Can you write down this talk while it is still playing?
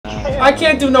I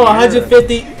can't do no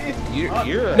 150.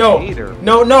 You're a No. hater.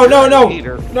 No.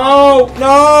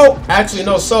 Actually,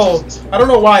 no. So I don't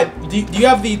know why. Do you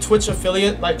have the Twitch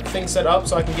affiliate like thing set up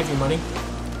so I can give you money?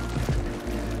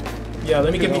 Yeah,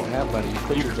 let me give you. You don't have money. You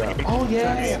quit your job. Oh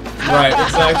yeah. Right,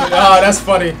 exactly. Oh, that's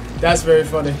funny. That's very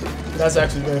funny. That's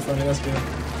actually very funny. That's good.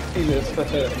 Oh,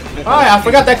 yeah, I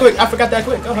forgot that quick.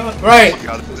 Right. Oh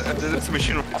God, that's a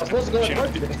machine. I was supposed to go to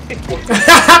work today.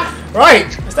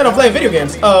 Right. Instead of playing video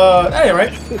games. That ain't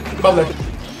right. Bubbler.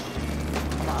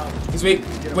 He's weak.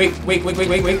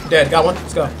 Weak. Dead. Got one.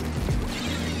 Let's go.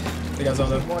 They got zone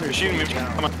though. Machine,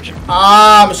 come on, machine.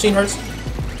 Ah, machine hurts.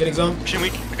 Getting zone. Machine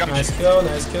weak. I got Nice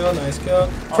machine. kill.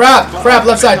 Crab,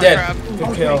 left side dead.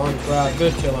 Good kill on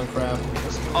crab.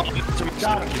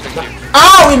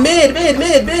 Oh, we mid.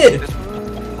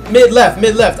 Mid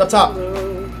left, up top.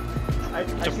 I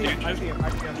see him.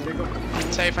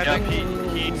 Safe, I think.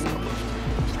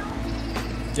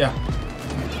 Yeah.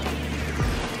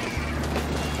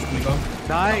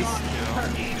 Nice.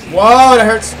 Whoa, that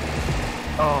hurts.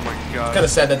 Oh my God. Kinda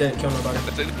sad that didn't kill nobody.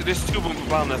 There's two of them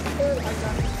around us.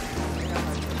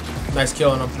 Nice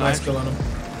kill on him.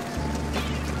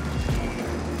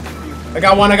 I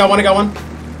got one.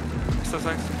 So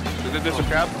thanks. There's a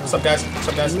crab. What's up, guys?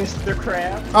 Mr.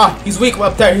 Crab. Ah, he's weak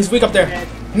up there.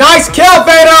 Nice kill,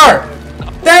 Vader!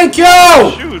 Thank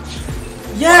you! Shoot.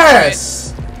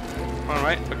 Yes!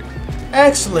 Alright, okay.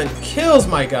 Excellent kills,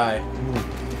 my guy.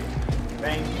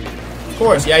 Thank you. Of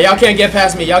course. Yeah, y'all can't get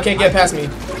past me.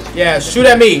 Yeah, shoot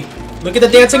at me. Look at the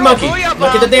dancing monkey.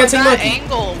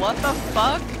 Angle. What the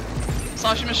fuck?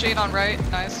 Sausage machine on right.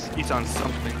 Nice. He's on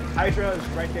something. Hydra is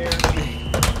right there.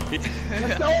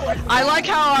 I like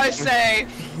how I say,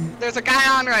 there's a guy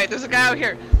on right, there's a guy out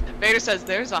here. Vader says,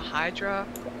 there's a Hydra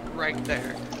right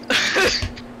there.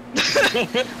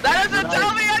 That doesn't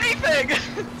tell me anything!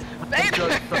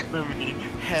 Vader!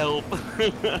 Help.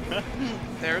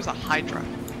 There's a Hydra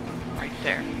right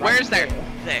there. Where's there?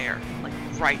 There. Like,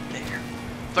 right there.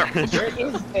 There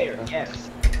is there, yes.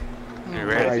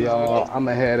 Alright, y'all.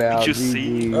 I'ma head out. Did you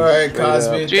see? Alright,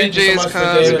 Cosby. Thank you so much for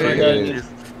gaming, my guy.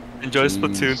 Enjoy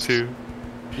Splatoon 2.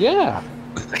 Yeah.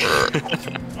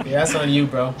 Yeah, that's on you,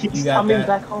 bro. You got coming that.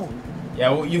 back home. Yeah,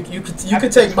 well, you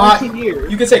could take mine.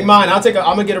 You could take mine. I'm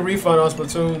gonna get a refund on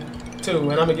Splatoon 2,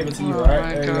 and I'm gonna give it to you. Oh Alright,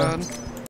 my there you God. go.